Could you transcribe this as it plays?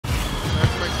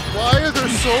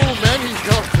So many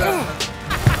jumps.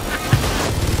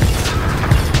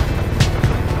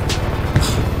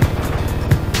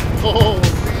 Oh.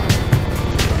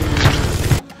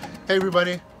 Hey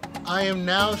everybody, I am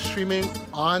now streaming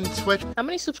on Twitch. How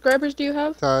many subscribers do you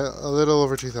have? A little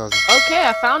over 2,000. Okay,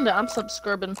 I found it. I'm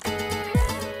subscribing.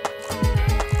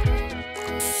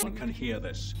 One can hear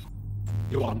this.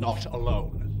 You are not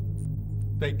alone.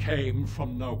 They came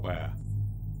from nowhere.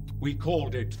 We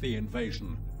called it the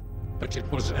invasion, but it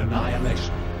was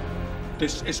annihilation.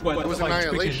 This is where the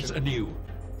fight begins anew.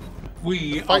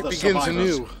 We are the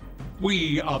survivors.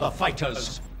 We are the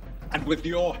fighters. And with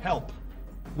your help,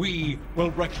 we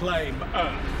will reclaim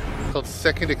Earth. It's called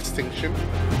Second Extinction.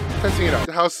 Testing it out.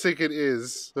 How sick it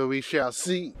is, but we shall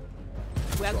see.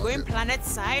 We are going planet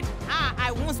side.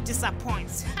 I won't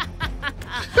disappoint.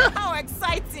 How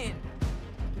exciting!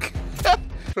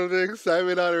 From the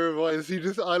excitement on her voice, you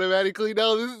just automatically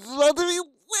know this is about to be lit.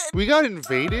 We got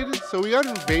invaded,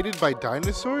 by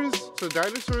dinosaurs. So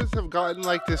dinosaurs have gotten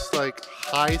like this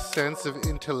high sense of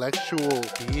intellectual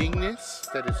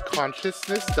beingness that is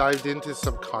consciousness dived into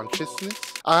subconsciousness.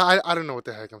 I don't know what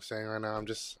the heck I'm saying right now. I'm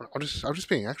just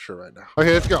being extra right now.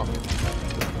 Okay, let's go.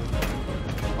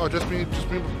 Oh, just me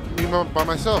by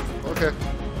myself. Okay.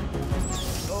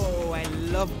 Oh, I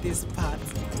love this part.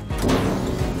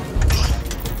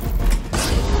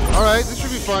 All right, this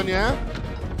should be fun, yeah?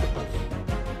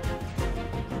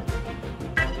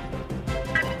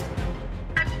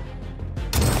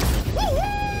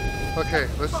 Okay,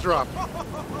 let's drop. Can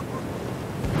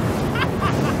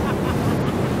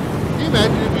you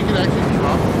imagine if we could actually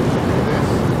drop this?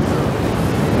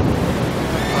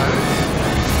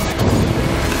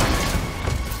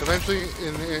 Eventually,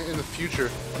 in the future.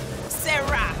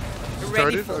 Sarah,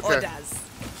 ready for orders.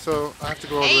 So I have to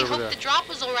go over Hey, there. hope the drop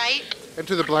was all right.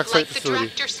 Enter the black site facility. Like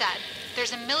the director said,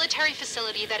 there's a military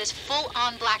facility that is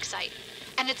full-on black site,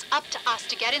 and it's up to us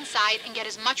to get inside and get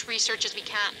as much research as we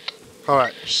can. All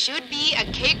right. Should be a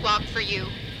cakewalk for you.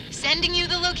 Sending you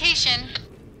the location.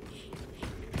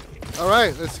 All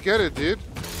right, let's get it, dude.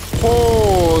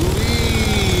 Holy!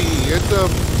 It's a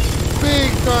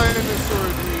big dinosaur,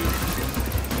 dude.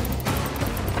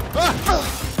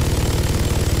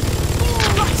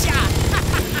 Gotcha!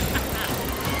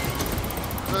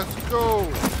 Let's go.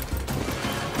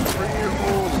 Bring your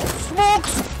own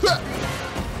smokes.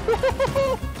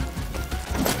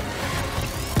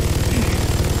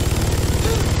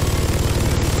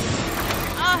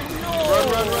 No!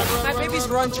 Run, my babies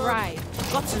run dry.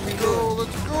 Got to reload.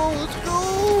 Let's go.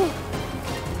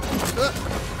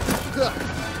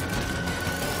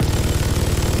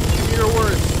 Give me your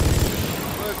words.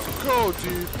 Let's go,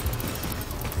 dude.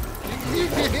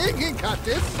 You got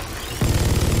this.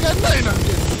 You got nothing on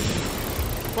this.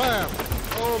 Bam.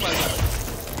 Oh my god.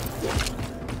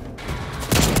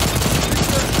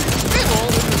 All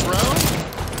in the ground.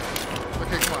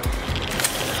 Okay, come on.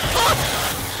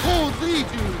 Holy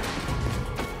dude.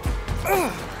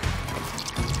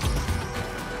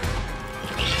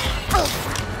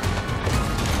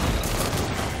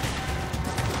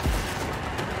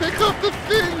 Pick up the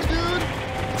thing, dude!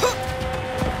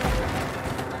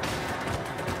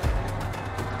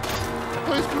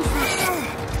 Place booster!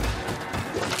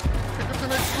 Pick up the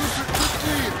next booster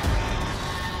quickly!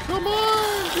 Come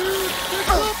on, dude! Pick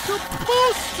up the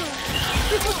booster!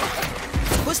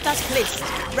 Boosters placed.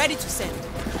 Ready to send.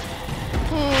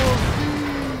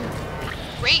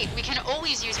 Great, we can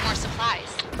always use more supplies.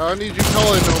 I don't need you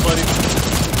telling nobody.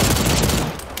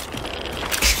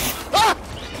 Ah!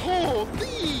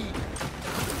 Holy!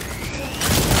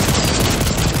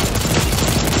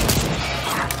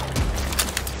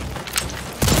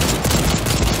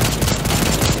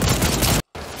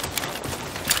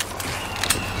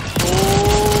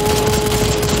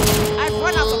 I've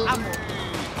run out of ammo.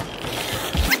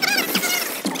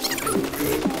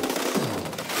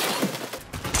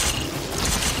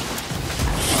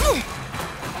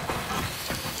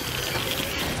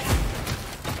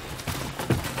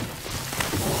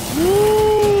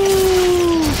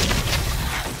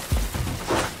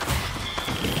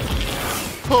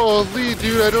 Holy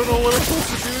dude, I don't know what I'm supposed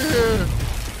to do here.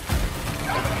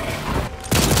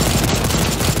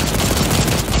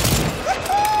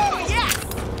 Yes!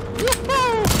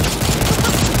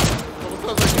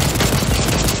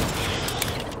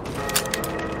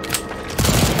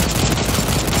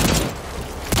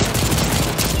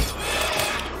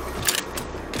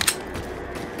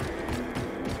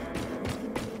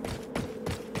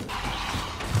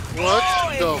 What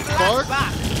the fuck?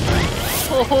 Back.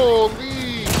 Holy!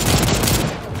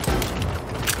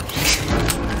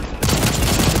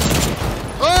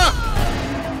 Ah!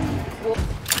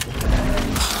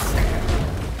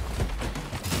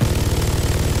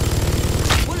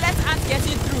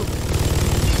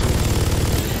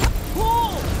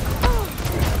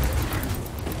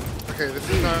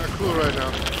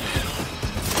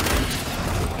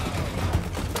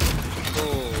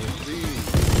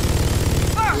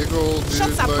 goal, dude.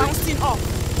 Shots are Like, bouncing off.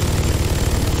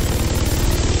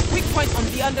 Weak point on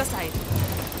the underside.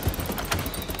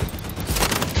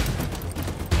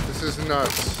 this is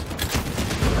nuts.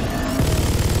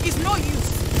 It's no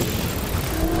use.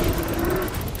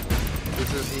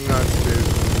 This is nuts, dude.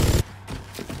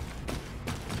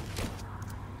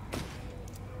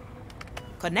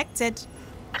 Connected.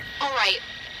 All right,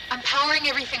 I'm powering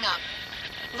everything up.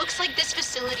 Looks like this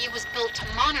facility was built to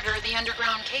monitor the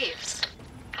underground caves.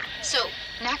 So,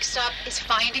 next up is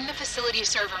finding the facility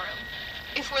server room.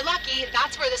 If we're lucky,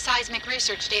 that's where the seismic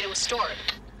research data was stored.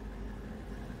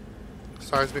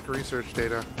 Seismic research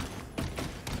data.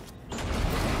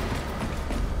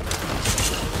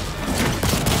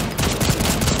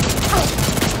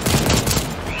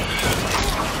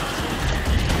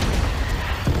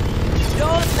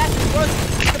 Don't let it go.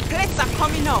 The plates are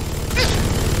coming up.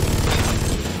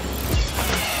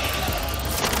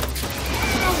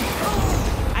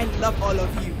 I love all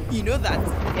of you. You know that,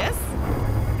 yes?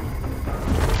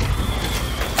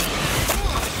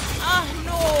 Ah,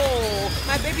 no.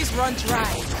 My baby's run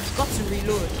dry. Got to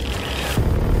reload.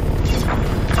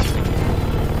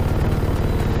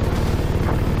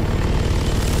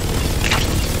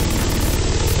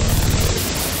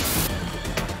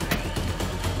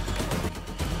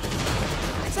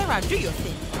 Sarah, do your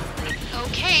thing.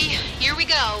 Okay, here we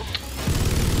go.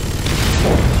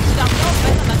 Should have known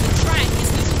better than to try and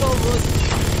miss this little Rosie.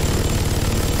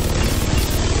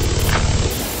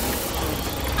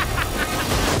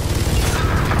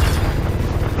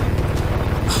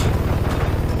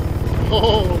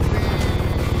 Holy.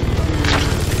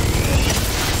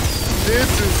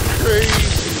 This is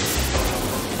crazy.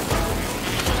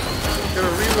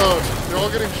 Gotta reload. They're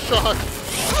all getting shot.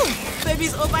 Ooh,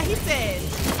 baby's overheated.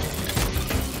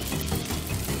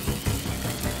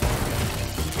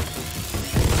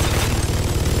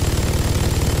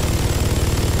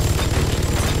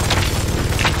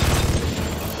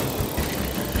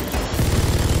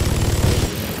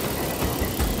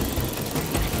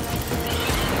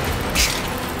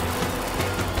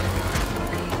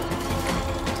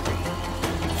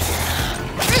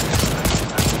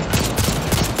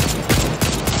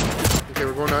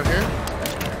 Down here?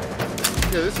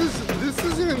 Yeah, this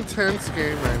is an intense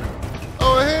game right now.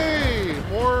 Oh hey!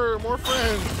 More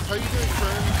friends. How you doing,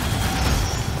 friend?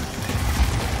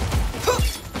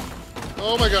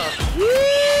 Oh my god. Woo!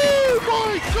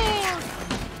 My god!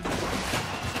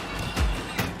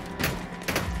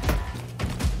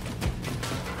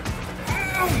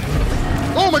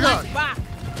 Oh my god! Back.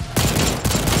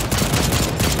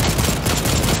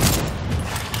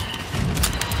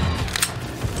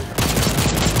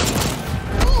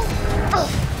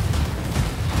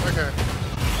 Okay.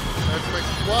 That's like,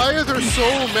 why are there so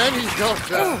many of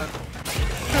that?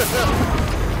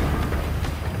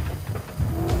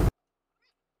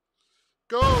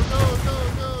 Go, go, go, go,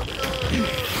 go, go,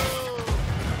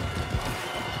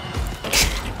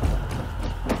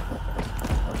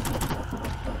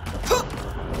 go.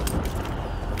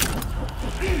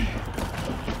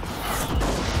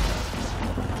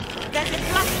 There's a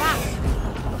flashback.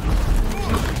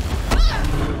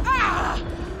 Ah!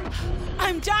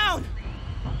 I'm down.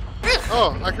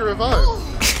 Oh, I can revive.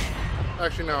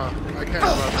 Actually, no, I can't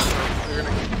revive. They're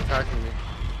gonna keep attacking me.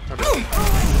 Okay.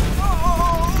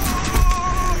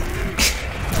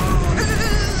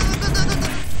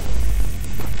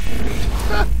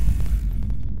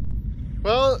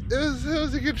 Well, it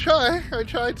was a good try. I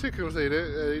tried to complete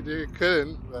it. I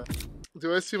couldn't. But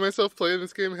do I see myself playing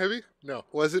this game heavy? No.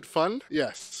 Was it fun?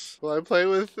 Yes. Will I play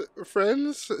with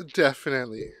friends?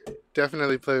 Definitely.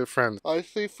 Definitely play with friends.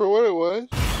 Honestly, for what it was,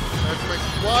 I was like,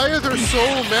 why are there so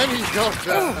many of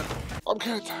that? I'm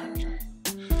kind of tired.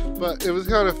 But it was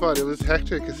kind of fun. It was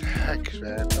hectic as heck,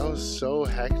 man. That was so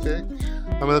hectic.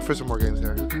 I'm gonna look for some more games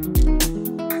here.